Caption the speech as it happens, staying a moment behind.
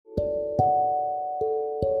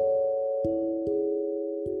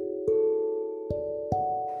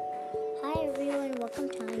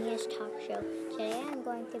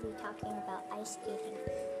going to be talking about ice skating.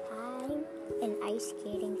 I'm an ice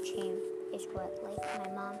skating champ, is what my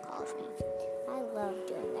mom calls me. I love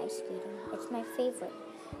doing ice skating. It's my favorite.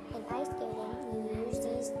 In ice skating, you use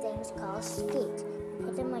these things called skates. You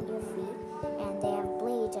put them on your feet, and they have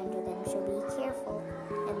blades under them, so be careful.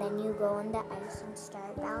 And then you go on the ice and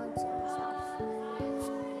start balancing yourself.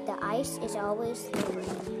 The ice is always slippery,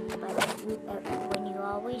 but when you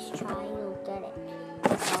always try, you'll get it.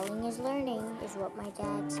 Falling is learning, is what my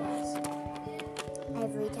dad says.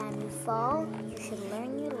 Every time you fall, you should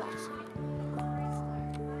learn your lesson.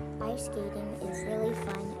 Ice skating is really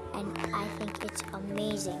fun, and I think it's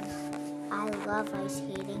amazing. I love ice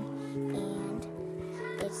skating, and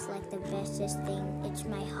it's like the bestest thing. It's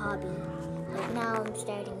my hobby. But now I'm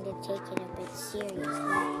starting to take it a bit seriously,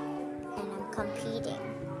 and I'm competing.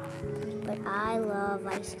 But I love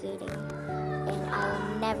ice skating, and I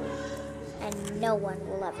will never, and no one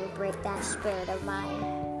will ever break that spirit of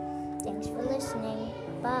mine. Thanks for listening.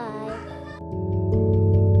 Bye.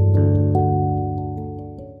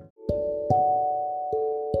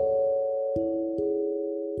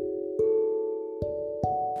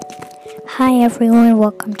 Hi everyone,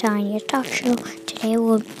 welcome to Anya's Talk Show. Today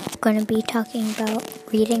we're going to be talking about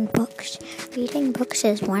reading books. Reading books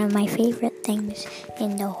is one of my favorite things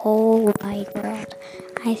in the whole wide world.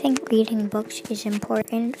 I think reading books is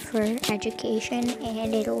important for education,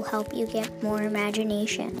 and it'll help you get more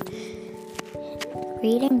imagination.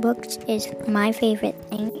 Reading books is my favorite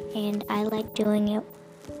thing, and I like doing it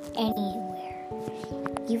anywhere.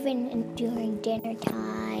 Even during dinner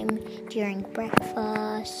time, during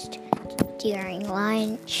breakfast, during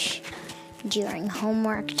lunch, during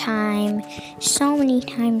homework time. So many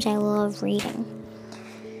times I love reading.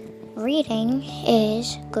 Reading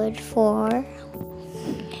is good for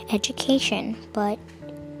education, but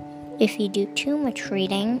if you do too much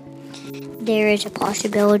reading, there is a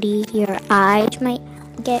possibility your eyes might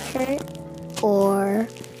get hurt, or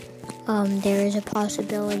there is a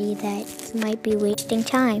possibility that you might be wasting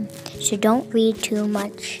time. So don't read too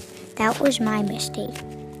much. That was my mistake.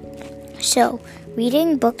 So,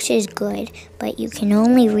 reading books is good, but you can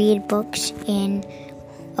only read books in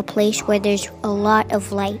a place where there's a lot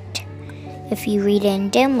of light. If you read in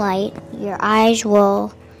dim light, your eyes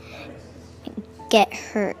will get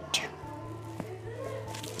hurt.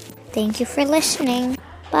 Thank you for listening.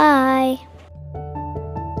 Bye.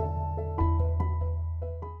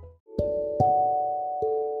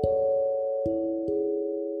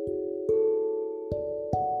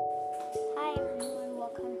 Hi everyone,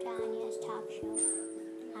 welcome to Anya's Talk Show.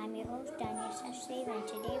 I'm your host, Anya Sashdev, and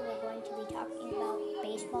today we're going to be talking about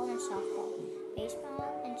baseball and softball.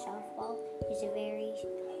 Baseball and softball is a very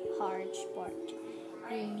hard sport.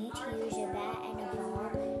 You need to use a bat and a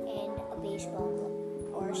ball and a baseball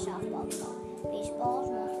glove or a softball glove. Baseball is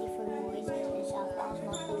mostly for boys and softball is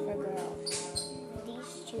mostly for girls.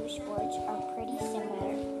 These two sports are pretty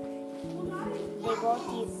similar. They both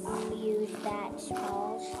use bats,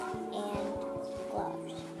 balls, and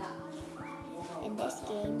gloves. In this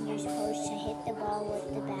game, you're supposed to hit the ball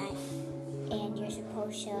with the bat, and you're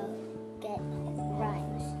supposed to get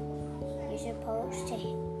runs. You're supposed to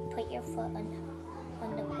put your foot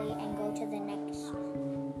on the plate and go to the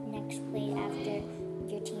next plate after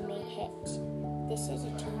your teammate hits. This is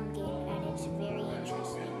a team game, and it's very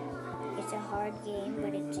interesting. It's a hard game,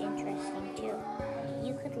 but it's interesting too.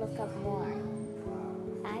 You could look up more.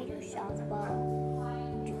 I do softball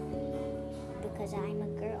because I'm a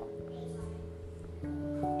girl.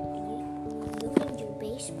 You can do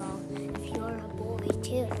baseball if you're a boy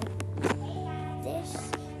too. This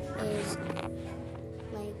is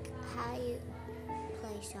like how you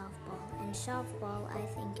play softball. And softball, I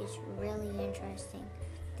think, is really interesting.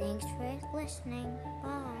 Thanks for listening.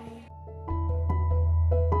 Bye.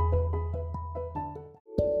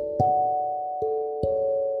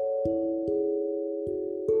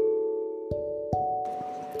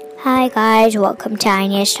 Hi guys, welcome to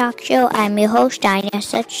Anya's Talk Show. I'm your host, Anya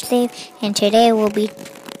Sachdev, and today we'll be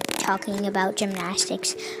talking about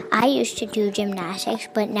gymnastics. I used to do gymnastics,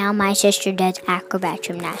 but now my sister does acrobat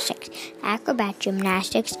gymnastics. Acrobat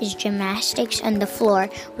gymnastics is gymnastics on the floor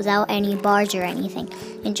without any bars or anything.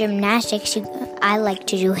 In gymnastics, I like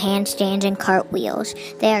to do handstands and cartwheels.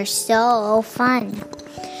 They are so fun.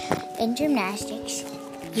 In gymnastics,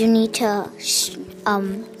 you need to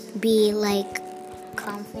be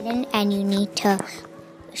confident, and you need to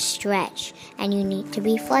stretch, and you need to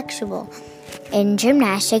be flexible. In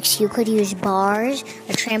gymnastics, you could use bars,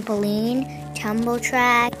 a trampoline, tumble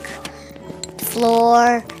track,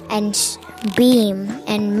 floor, and beam,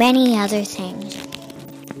 and many other things.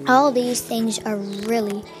 All these things are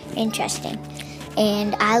really interesting.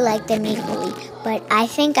 and I like them equally. But I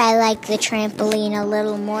think I like the trampoline a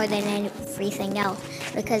little more than everything else,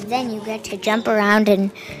 because then you get to jump around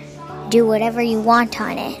and do whatever you want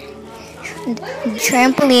on it.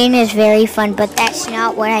 Trampoline is very fun, but that's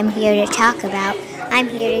not what I'm here to talk about. I'm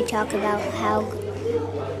here to talk about how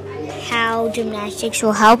gymnastics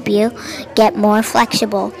will help you get more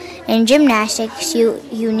flexible. In gymnastics, you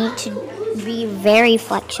need to be very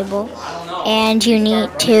flexible, and you need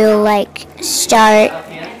to start.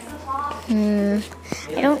 I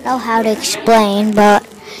don't know how to explain, but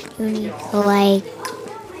you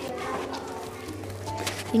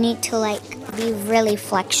need to be really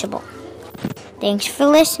flexible. Thanks for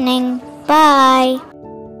listening. Bye.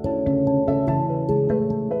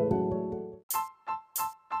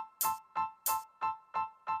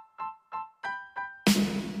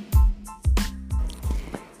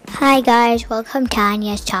 Hi guys, welcome to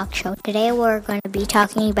Anya's Talk Show. Today we're going to be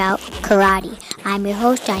talking about karate. I'm your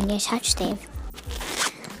host, Anya Suchdev.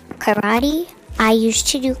 Karate, I used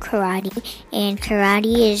to do karate, and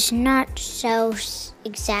karate is not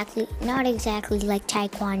exactly like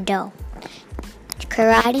Taekwondo.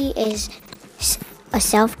 Karate is a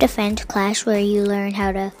self-defense class where you learn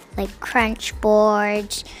how to crunch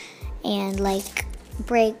boards and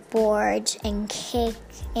break boards and kick,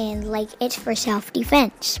 and it's for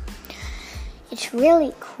self-defense. It's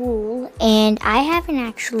really cool, and I haven't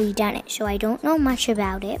actually done it, so I don't know much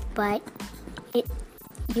about it, but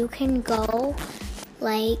you can go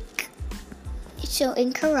so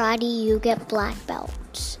in karate you get black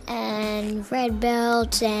belts and red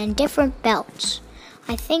belts and different belts.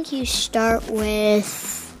 I think you start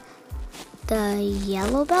with the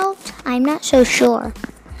yellow belt. I'm not so sure.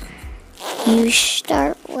 You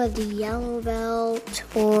start with the yellow belt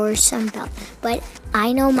or some belt. But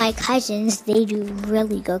I know my cousins, they do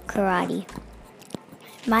really good karate.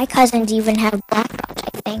 My cousins even have black belts,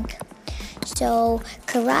 I think. So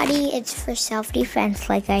karate, it's for self-defense,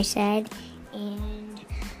 like I said. And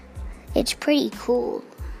it's pretty cool.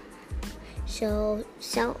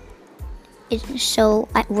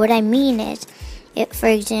 What I mean is, if, for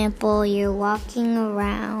example, you're walking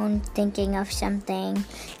around thinking of something,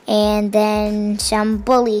 and then some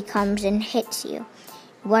bully comes and hits you,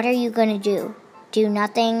 what are you going to do? Do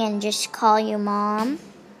nothing and just call your mom?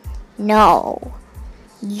 No.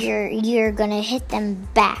 You're going to hit them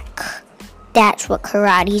back. That's what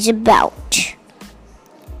karate's about.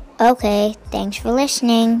 Okay, thanks for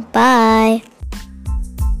listening. Bye.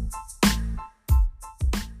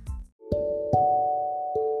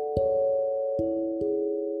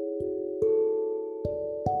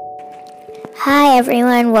 Hi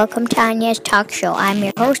everyone, welcome to Anya's Talk Show. I'm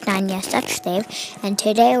your host, Anya Suchdev, and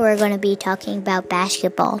today we're going to be talking about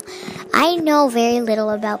basketball. I know very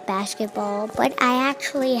little about basketball, but I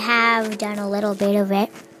actually have done a little bit of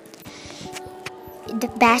it. The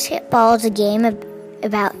basketball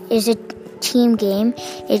is a team game.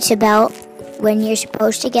 It's about when you're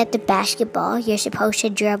supposed to get the basketball, you're supposed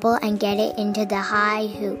to dribble and get it into the high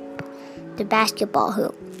hoop, the basketball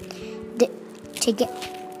hoop.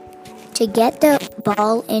 To get the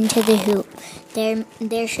ball into the hoop,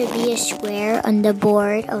 there should be a square on the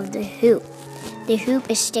board of the hoop. The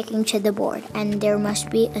hoop is sticking to the board, and there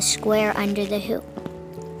must be a square under the hoop.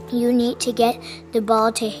 You need to get the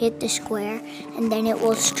ball to hit the square, and then it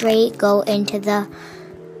will straight go into the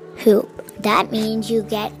hoop. That means you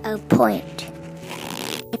get a point.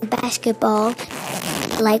 In basketball,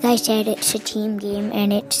 like I said, it's a team game,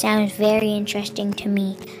 and it sounds very interesting to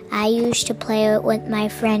me. I used to play it with my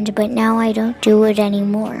friends, but now I don't do it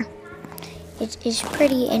anymore. It's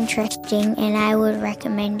pretty interesting, and I would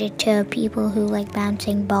recommend it to people who like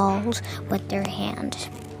bouncing balls with their hands.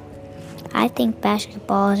 I think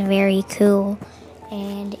basketball is very cool,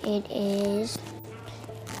 and it is.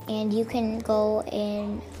 And you can go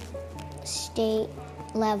in state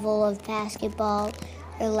level of basketball,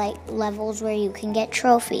 or levels where you can get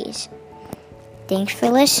trophies. Thanks for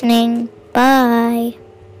listening. Bye.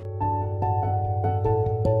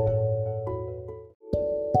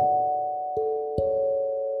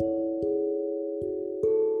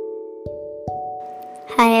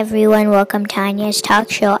 Hi everyone, welcome to Anya's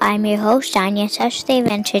Talk Show. I'm your host, Anya Suchdev,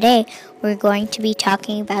 and today we're going to be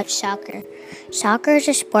talking about soccer. Soccer is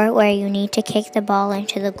a sport where you need to kick the ball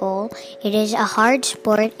into the goal. It is a hard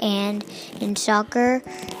sport, and in soccer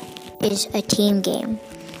is a team game.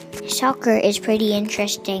 Soccer is pretty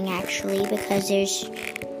interesting actually, because you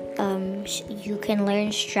can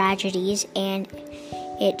learn strategies, and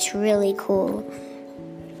it's really cool.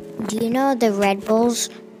 Do you know the Red Bulls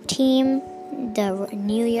team? The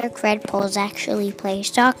New York Red Bulls actually play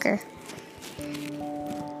soccer.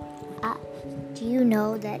 Do you you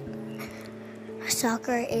know that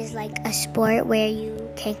soccer is like a sport where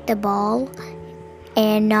you kick the ball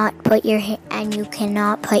and you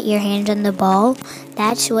cannot put your hands on the ball?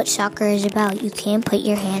 That's what soccer is about. You can't put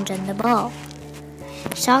your hands on the ball.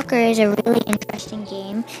 Soccer is a really interesting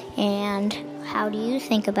game, and how do you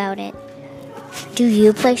think about it? Do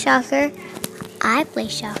you play soccer? I play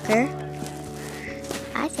soccer.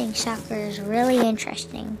 I think soccer is really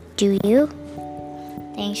interesting. Do you?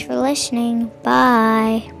 Thanks for listening.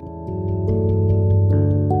 Bye.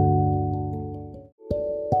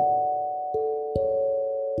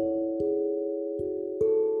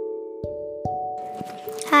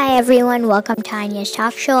 Hi everyone, welcome to Anya's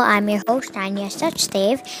Talk Show. I'm your host, Anya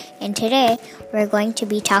Suchdev, and today we're going to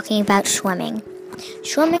be talking about swimming.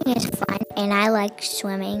 Swimming is fun, and I like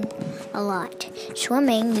swimming a lot.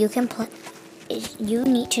 Swimming, you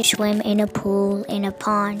need to swim in a pool, in a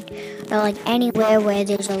pond, or like anywhere where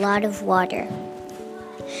there's a lot of water.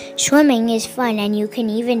 Swimming is fun, and you can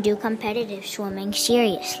even do competitive swimming,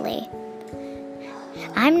 seriously.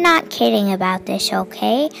 I'm not kidding about this,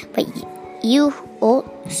 okay? But you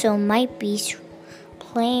also might be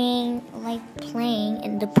playing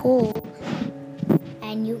in the pool,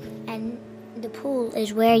 and the pool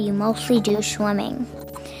is where you mostly do swimming.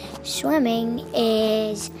 Swimming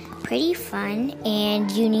is pretty fun,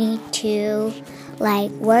 and you need to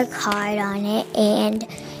work hard on it and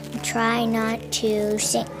try not to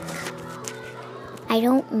sink. I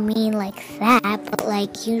don't mean like that,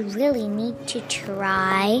 but you really need to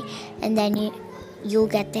try, and then you'll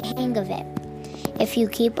get the hang of it. If you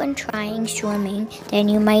keep on trying swimming, then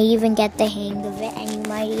you might even get the hang of it, and you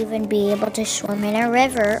might even be able to swim in a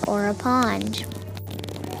river or a pond.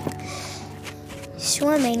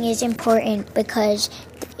 Swimming is important because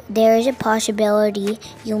there is a possibility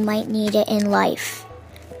you might need it in life.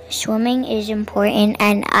 Swimming is important,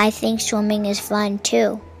 and I think swimming is fun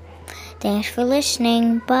too. Thanks for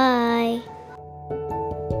listening. Bye.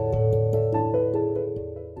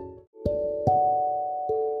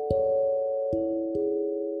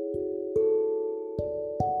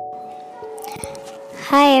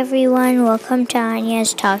 Hi everyone, welcome to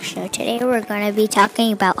Anya's Talk Show. Today we're going to be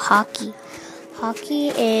talking about hockey. Hockey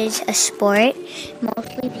is a sport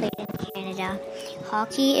mostly played in Canada.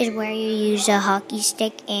 Hockey is where you use a hockey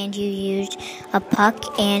stick and you use a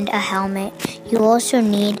puck and a helmet. You also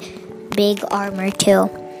need big armor too.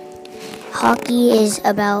 Hockey is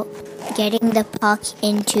about getting the puck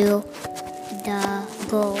into the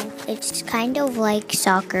goal. It's kind of like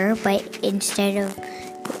soccer, but instead of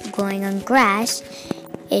going on grass,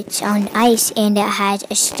 it's on ice, and it has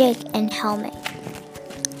a stick and helmet.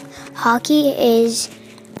 Hockey is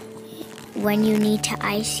when you need to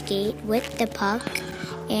ice skate with the puck,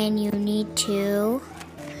 and you need to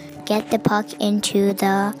get the puck into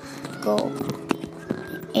the goal.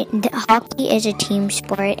 Hockey is a team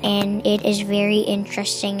sport, and it is very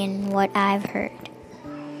interesting in what I've heard.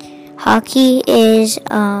 Hockey is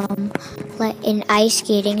an ice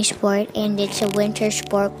skating sport, and it's a winter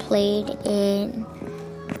sport played in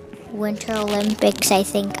Winter Olympics, I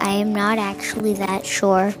think. I am not actually that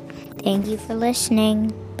sure. Thank you for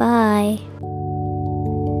listening. Bye.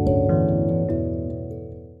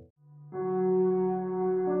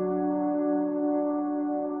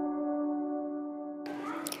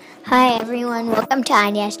 Hi everyone, welcome to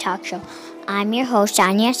Anya's Talk Show. I'm your host,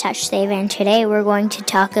 Anya Suchdev, and today we're going to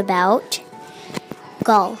talk about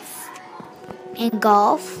golf. In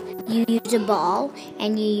golf, you use a ball,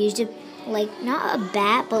 and you use not a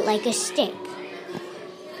bat, but like a stick.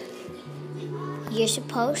 You're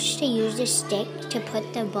supposed to use a stick to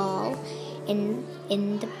put the ball in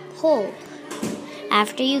the hole.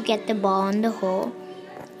 After you get the ball in the hole,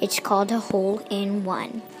 it's called a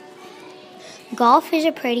hole-in-one. Golf is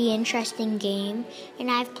a pretty interesting game, and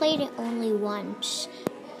I've played it only once.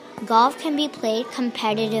 Golf can be played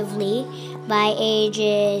competitively by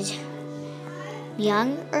ages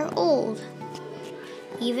young or old,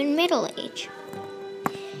 even middle age.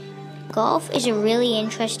 Golf is a really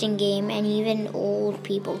interesting game, and even old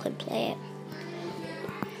people could play it.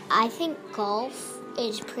 I think golf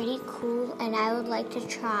is pretty cool, and I would like to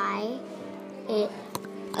try it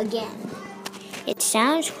again. It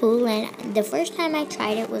sounds cool, and the first time I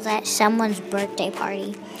tried it was at someone's birthday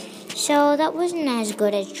party. So that wasn't as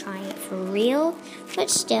good as trying it for real, but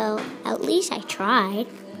still, at least I tried.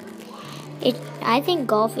 I think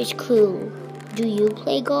golf is cool. Do you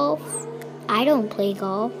play golf? I don't play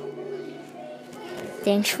golf.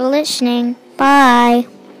 Thanks for listening. Bye.